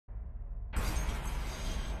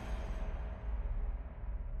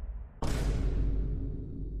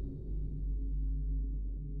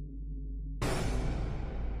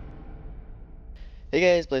Hey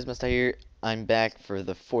guys, BlazeMaster here. I'm back for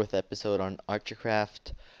the fourth episode on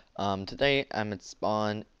ArcherCraft. Today I'm at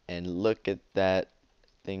spawn, and look at that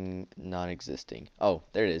thing non-existing. Oh,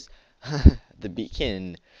 there it is. The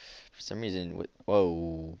beacon. For some reason,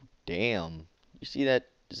 whoa, damn. You see that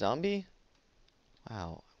zombie?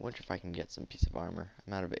 Wow, I wonder if I can get some piece of armor.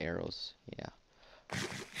 I'm out of arrows. Yeah.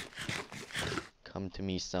 Come to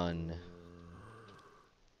me, son.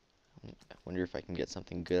 I wonder if I can get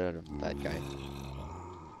something good out of that guy.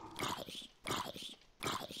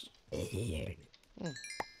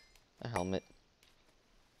 A helmet.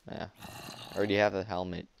 Yeah, I already have a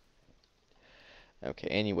helmet. Okay,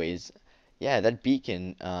 anyways, yeah, that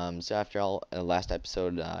beacon, so after all, last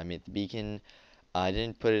episode, I made the beacon. I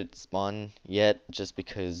didn't put it spawn yet, just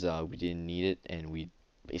because, we didn't need it, and we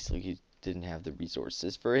basically didn't have the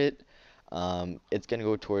resources for it. It's gonna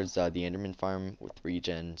go towards, the Enderman farm with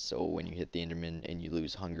regen, so when you hit the Enderman and you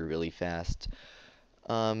lose hunger really fast,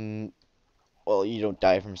 um, well, you don't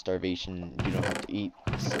die from starvation, you don't have to eat,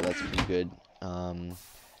 so that's pretty good. Um,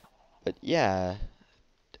 but yeah,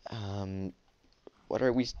 um, what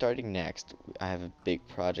are we starting next? I have a big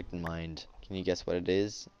project in mind. Can you guess what it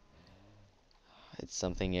is? It's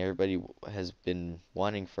something everybody has been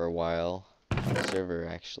wanting for a while on the server,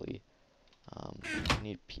 actually. I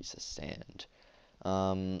need a piece of sand.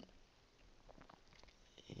 Um,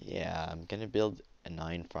 yeah, I'm gonna build a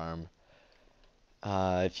 9 farm.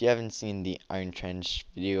 If you haven't seen the Iron Trench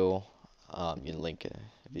video, you link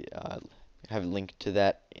have a link to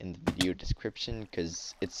that in the video description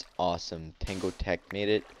because it's awesome. Tango Tech made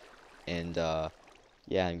it, and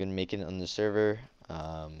yeah, I'm gonna make it on the server.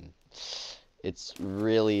 It's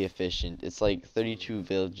really efficient. It's like 32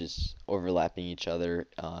 villages overlapping each other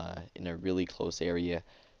in a really close area,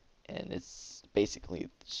 and it's basically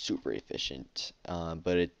super efficient.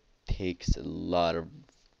 But it takes a lot of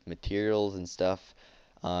materials and stuff.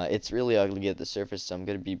 It's really ugly at the surface, so I'm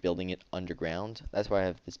gonna be building it underground. That's why I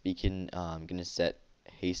have this beacon. I'm gonna set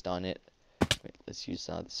haste on it. Wait, let's use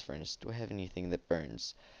this furnace. Do I have anything that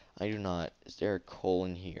burns? I do not. Is there a coal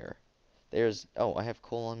in here? Oh, I have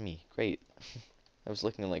coal on me. Great. I was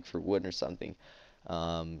looking like for wood or something.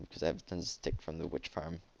 Because I have tons of stick from the witch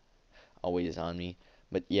farm always on me.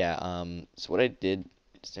 But yeah, so what I did,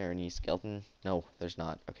 is there any skeleton? No, there's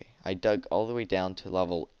not. Okay. I dug all the way down to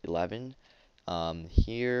level 11.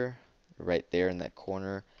 Here, right there in that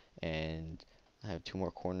corner, and I have 2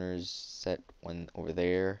 more corners set, one over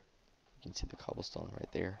there. You can see the cobblestone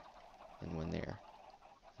right there, and one there.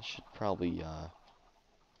 I should probably, yeah,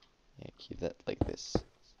 keep that like this.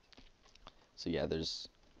 So yeah, there's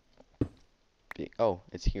big, oh,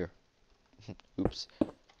 it's here. Oops.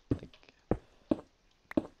 Like,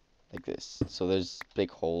 like this. So there's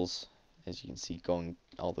big holes, as you can see, going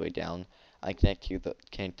all the way down. I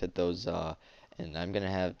connected those, and I'm gonna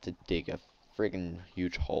have to dig a friggin'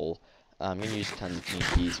 huge hole. I'm gonna use tons of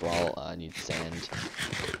TNT as well. I need sand,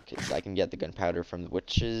 because I can get the gunpowder from the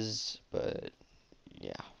witches, but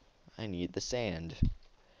yeah, I need the sand.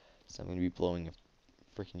 So I'm gonna be blowing a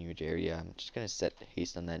freaking huge area. I'm just gonna set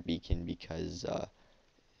haste on that beacon because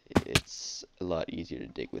it's a lot easier to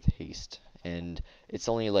dig with haste, and it's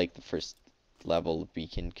only like the first level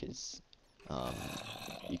beacon because um,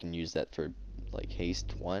 you can use that for like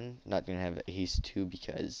haste 1. Not gonna have haste 2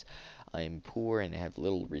 because I'm poor and I have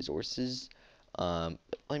little resources. But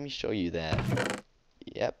let me show you that.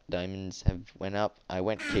 Yep, diamonds have went up. I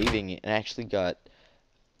went caving and actually got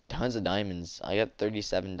tons of diamonds. I got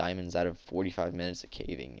 37 diamonds out of 45 minutes of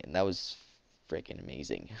caving, and that was freaking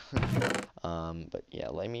amazing. But yeah,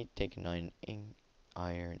 let me take a 9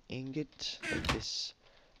 iron ingot like this,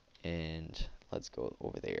 and let's go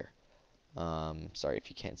over there. Sorry if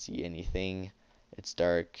you can't see anything. It's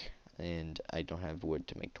dark, and I don't have wood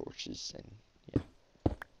to make torches, and yeah.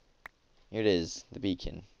 Here it is, the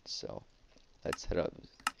beacon. So, let's head up,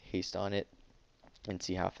 haste on it, and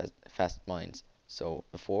see how fast it mines. So,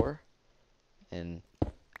 before and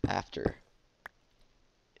after.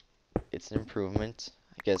 It's an improvement.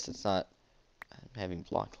 I guess it's not, I'm having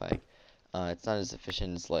block lag. It's not as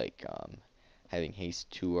efficient as like having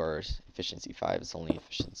haste 2 or efficiency 5. It's only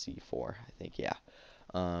efficiency 4, I think, yeah.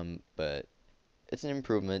 But it's an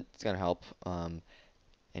improvement. It's gonna help.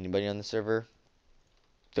 Anybody on the server,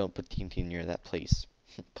 don't put TNT near that place,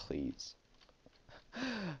 please.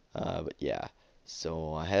 But yeah,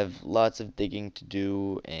 so I have lots of digging to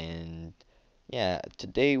do, and yeah,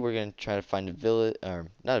 today we're gonna try to find a village, or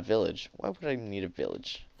not a village. Why would I need a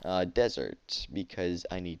village? Desert, because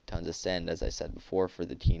I need tons of sand, as I said before, for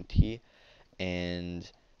the TNT.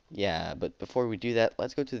 And yeah, but before we do that,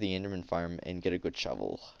 let's go to the Enderman farm and get a good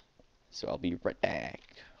shovel. So I'll be right back.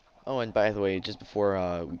 Oh, and by the way, just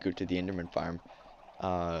before we go to the Enderman farm,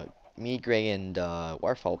 uh, me, Gray, and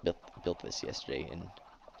Warfall built this yesterday, and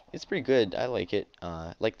it's pretty good. I like it.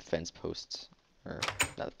 I like the fence posts, or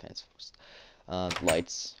not the fence posts, the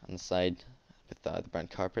lights on the side with the brown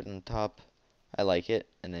carpet on the top. I like it.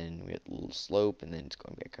 And then we have a little slope, and then it's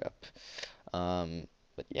going back up.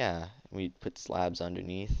 But yeah, we put slabs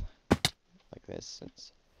underneath like this.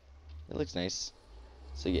 It looks nice.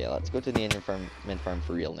 So yeah, let's go to the Enderman farm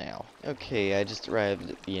for real now. Okay, I just arrived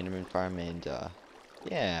at the Enderman farm, and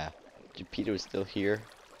yeah, Geppetto is still here.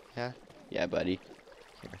 Yeah, yeah, buddy.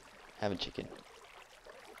 Here, have a chicken.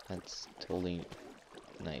 That's totally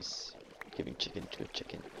nice. Giving chicken to a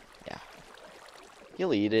chicken. Yeah,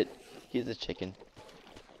 he'll eat it. He's a chicken.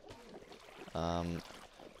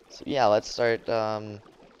 So yeah, let's start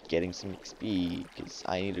getting some XP, because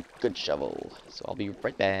I need a good shovel. So I'll be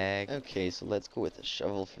right back. Okay, so let's go with a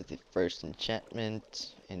shovel for the first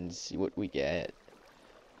enchantment and see what we get.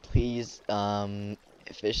 Please,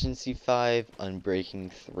 efficiency 5,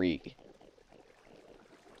 unbreaking 3.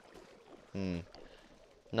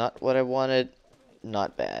 Not what I wanted,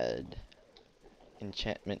 not bad.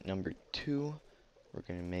 Enchantment number 2, we're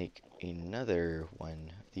gonna make another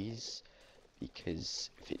one of these, because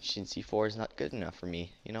efficiency 4 is not good enough for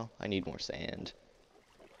me, you know? I need more sand.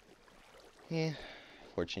 Yeah,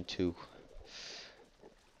 fortune 2.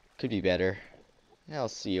 Could be better. I'll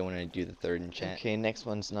see you when I do the third enchant. Okay, next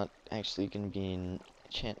one's not actually going to be an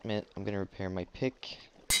enchantment. I'm going to repair my pick.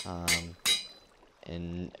 And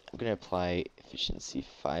I'm going to apply efficiency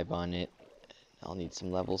 5 on it. I'll need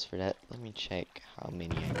some levels for that. Let me check how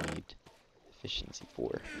many I need. Efficiency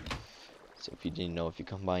 4. So if you didn't know, if you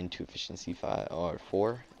combine 2 efficiency 5 or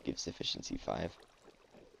 4, it gives efficiency 5.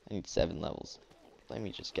 I need 7 levels. Let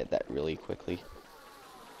me just get that really quickly.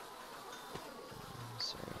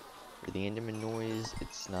 Sorry. For the Enderman noise,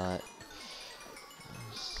 it's not.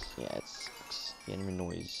 Yeah, it's the Enderman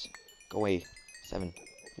noise. Go away. 7.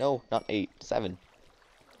 No, not 8. 7.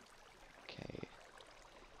 Okay.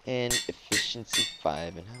 And efficiency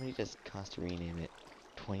 5. And how many does it cost to rename it?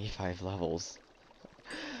 25 levels.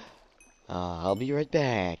 I'll be right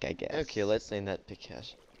back, I guess. Okay, let's name that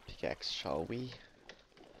pickaxe, shall we?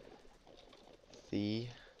 The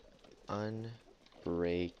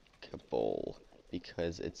Unbreakable.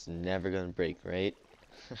 Because it's never gonna break, right?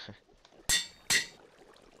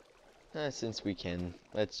 Since we can,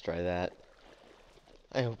 let's try that.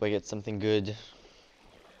 I hope I get something good.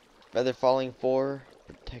 Feather falling 4,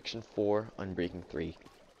 protection 4, unbreaking 3.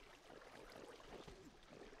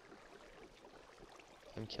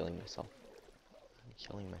 I'm killing myself.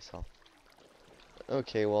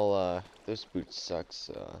 Okay, well, those boots sucks,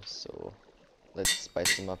 so let's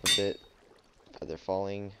spice them up a bit. Feather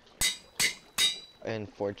falling. I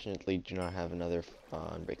unfortunately do not have another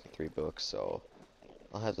unbreaking 3 book, so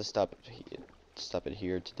I'll have to stop it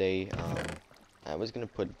here today. I was gonna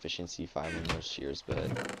put efficiency 5 on those shears,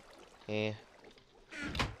 but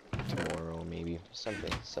tomorrow maybe, some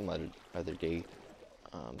other day.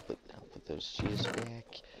 But I'll put those shears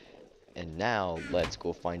back. And now let's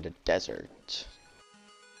go find a desert.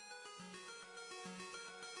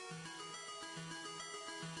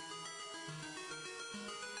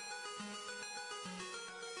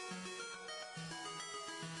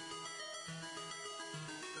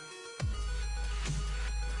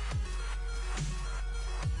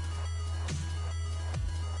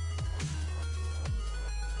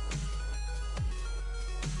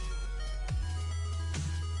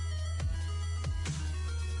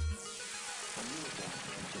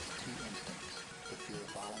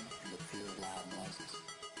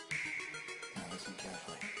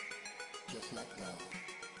 Let go,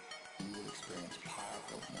 you will experience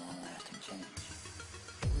powerful, long-lasting change.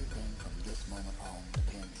 Everything from this moment on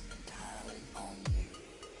depends entirely on you.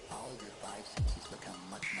 All of your 5 senses become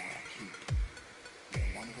much more acute. Get a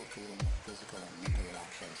wonderful feeling of physical and mental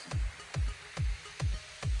relaxation.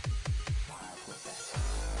 Powerful effects.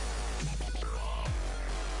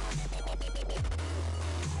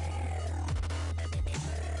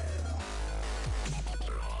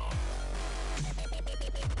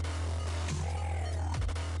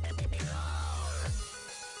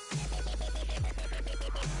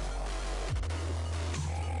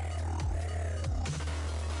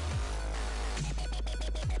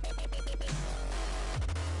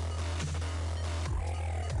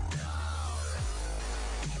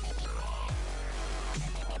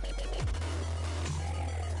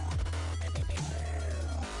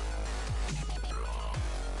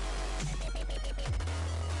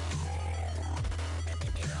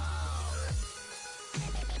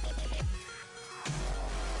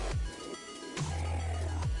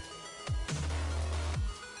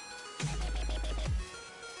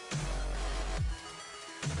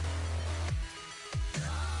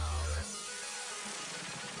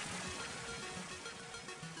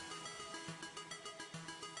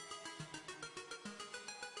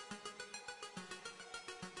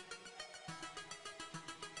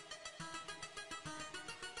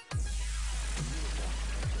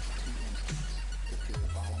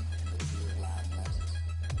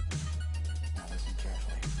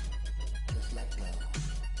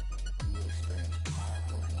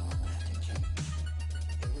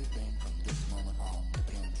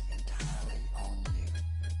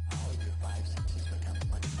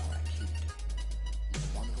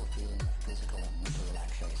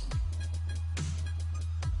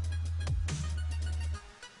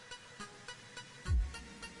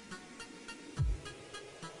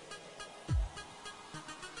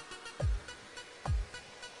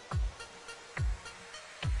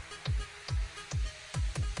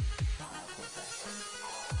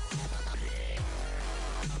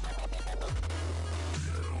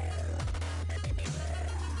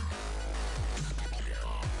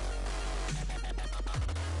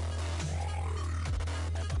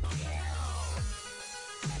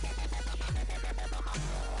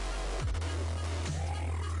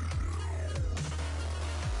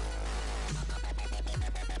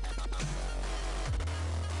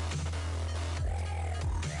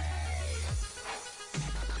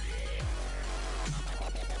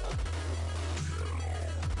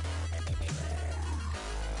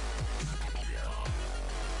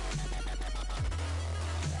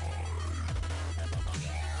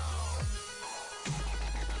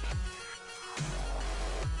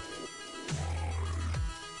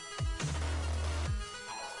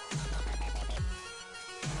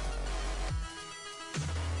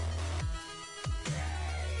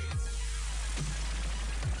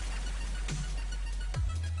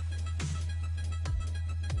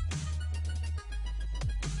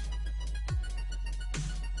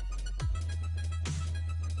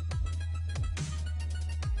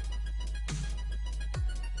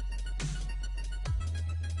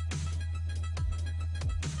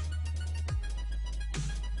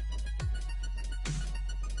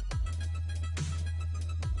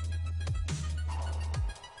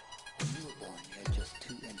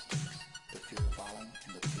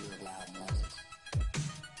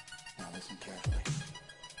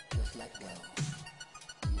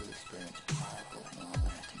 will experience powerful,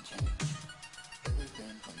 long-lasting change.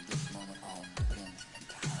 Everything from this moment on depends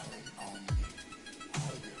entirely on you. All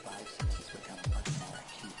of your five senses become much more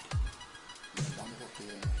acute. Your wonderful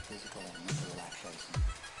feeling of physical and mental relaxation.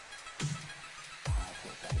 Powerful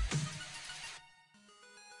effect.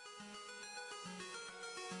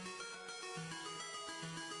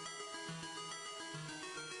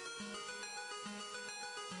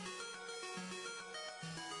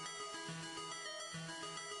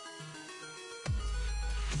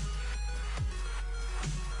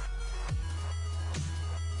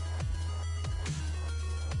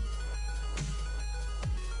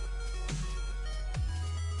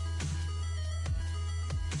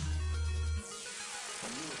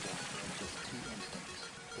 When you were born, there were just two instincts,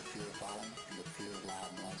 the fear of falling and the fear of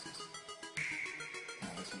loud noises. Now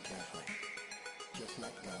listen carefully. Just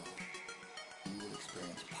let go. You will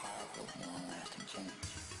experience powerful, long-lasting change.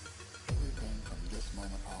 Everything from this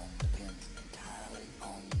moment on depends entirely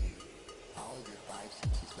on you. All of your five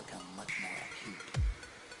senses become much more acute.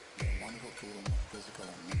 Your wonderful feeling of physical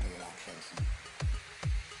and mental relaxation.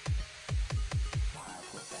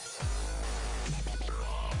 Powerful effect.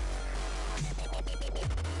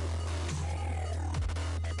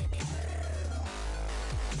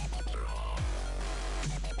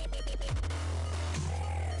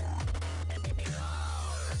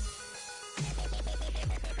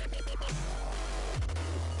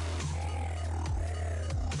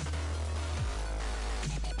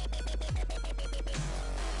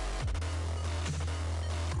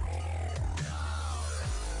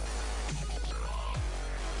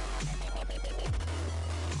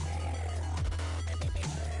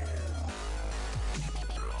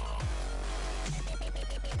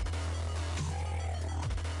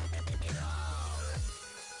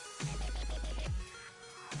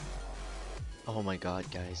 Oh my god,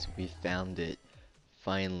 guys, we found it.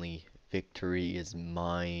 Finally, victory is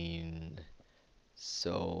mine.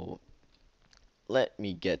 So, let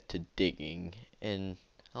me get to digging, and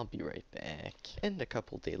I'll be right back. And a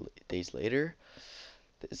couple days later,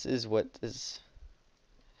 this is what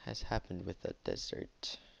has happened with the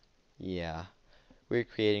desert. Yeah, we're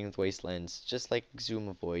creating wastelands just like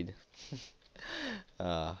Zoom Void.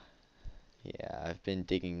 uh, yeah, I've been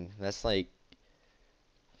digging. That's like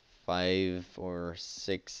 5 or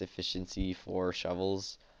 6 efficiency 4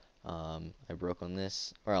 shovels. I broke on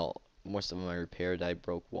this. Well, most of them I repaired. I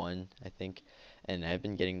broke one, I think, and I've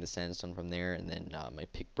been getting the sandstone from there. And then my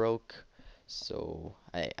pick broke, so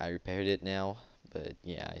I repaired it now. But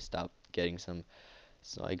yeah, I stopped getting some.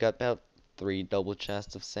 So I got about 3 double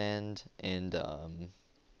chests of sand and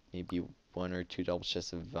maybe 1 or 2 double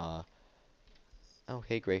chests of oh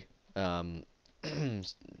hey Gray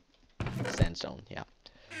sandstone. Yeah.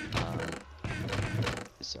 Um,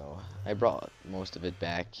 so I brought most of it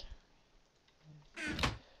back.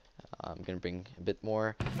 I'm gonna bring a bit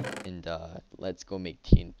more, and let's go make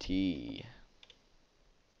TNT.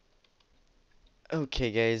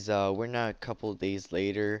 Okay, guys, we're now a couple days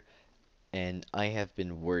later, and I have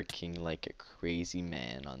been working like a crazy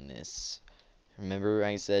man on this. Remember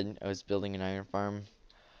I said I was building an iron farm?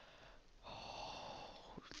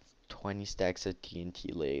 20 stacks of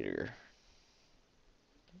TNT later.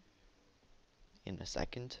 In a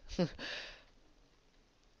second.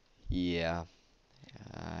 Yeah,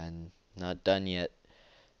 and not done yet.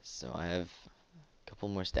 So I have couple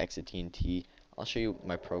more stacks of TNT. I'll show you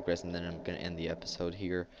my progress and then I'm gonna end the episode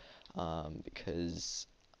here because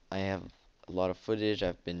I have a lot of footage.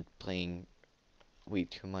 I've been playing way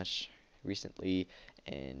too much recently,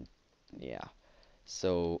 and yeah.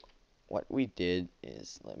 So what we did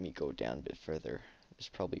is, let me go down a bit further. There's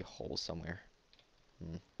probably a hole somewhere.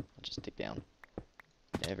 I'll just dig down.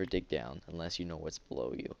 Never dig down unless you know what's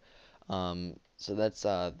below you. So that's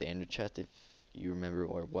the ender chest. If you remember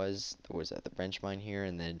where it was, there was the branch mine here,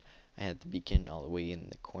 and then I had the beacon all the way in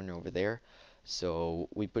the corner over there. So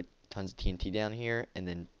we put tons of TNT down here, and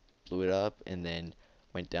then blew it up, and then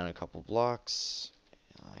went down a couple blocks.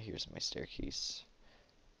 Here's my staircase.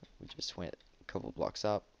 We just went a couple blocks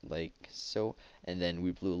up, like so, and then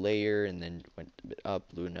we blew a layer, and then went a bit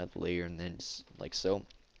up, blew another layer, and then like so,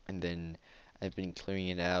 and then I've been clearing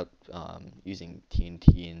it out using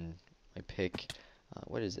TNT and my pick.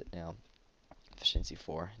 What is it now? Efficiency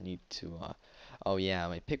 4. Need to, oh yeah,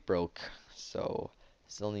 my pick broke, so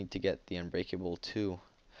still need to get the unbreakable 2.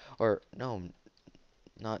 Or, no,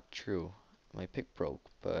 not true. My pick broke,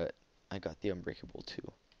 but I got the unbreakable 2.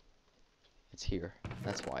 It's here.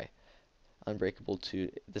 That's why. Unbreakable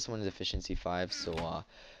 2. This one is efficiency 5, so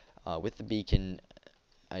with the beacon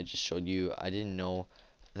I just showed you, I didn't know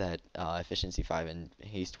that efficiency 5 and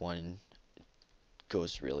haste 1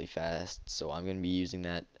 goes really fast. So I'm gonna be using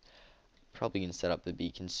that. Probably gonna set up the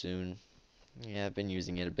beacon soon. Yeah, I've been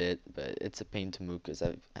using it a bit, but it's a pain to move because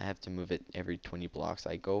I have to move it every 20 blocks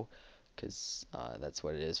I go, because that's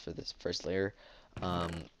what it is for this first layer.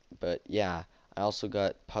 Um, but yeah, I also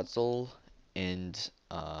got puzzle and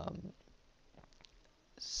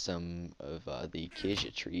some of the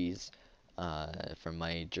acacia trees from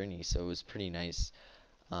my journey, so it was pretty nice.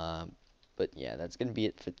 Um, but yeah, that's gonna be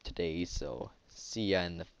it for today. So see ya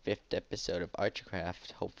in the fifth episode of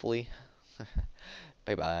ArcherCraft, hopefully.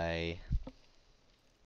 Bye bye.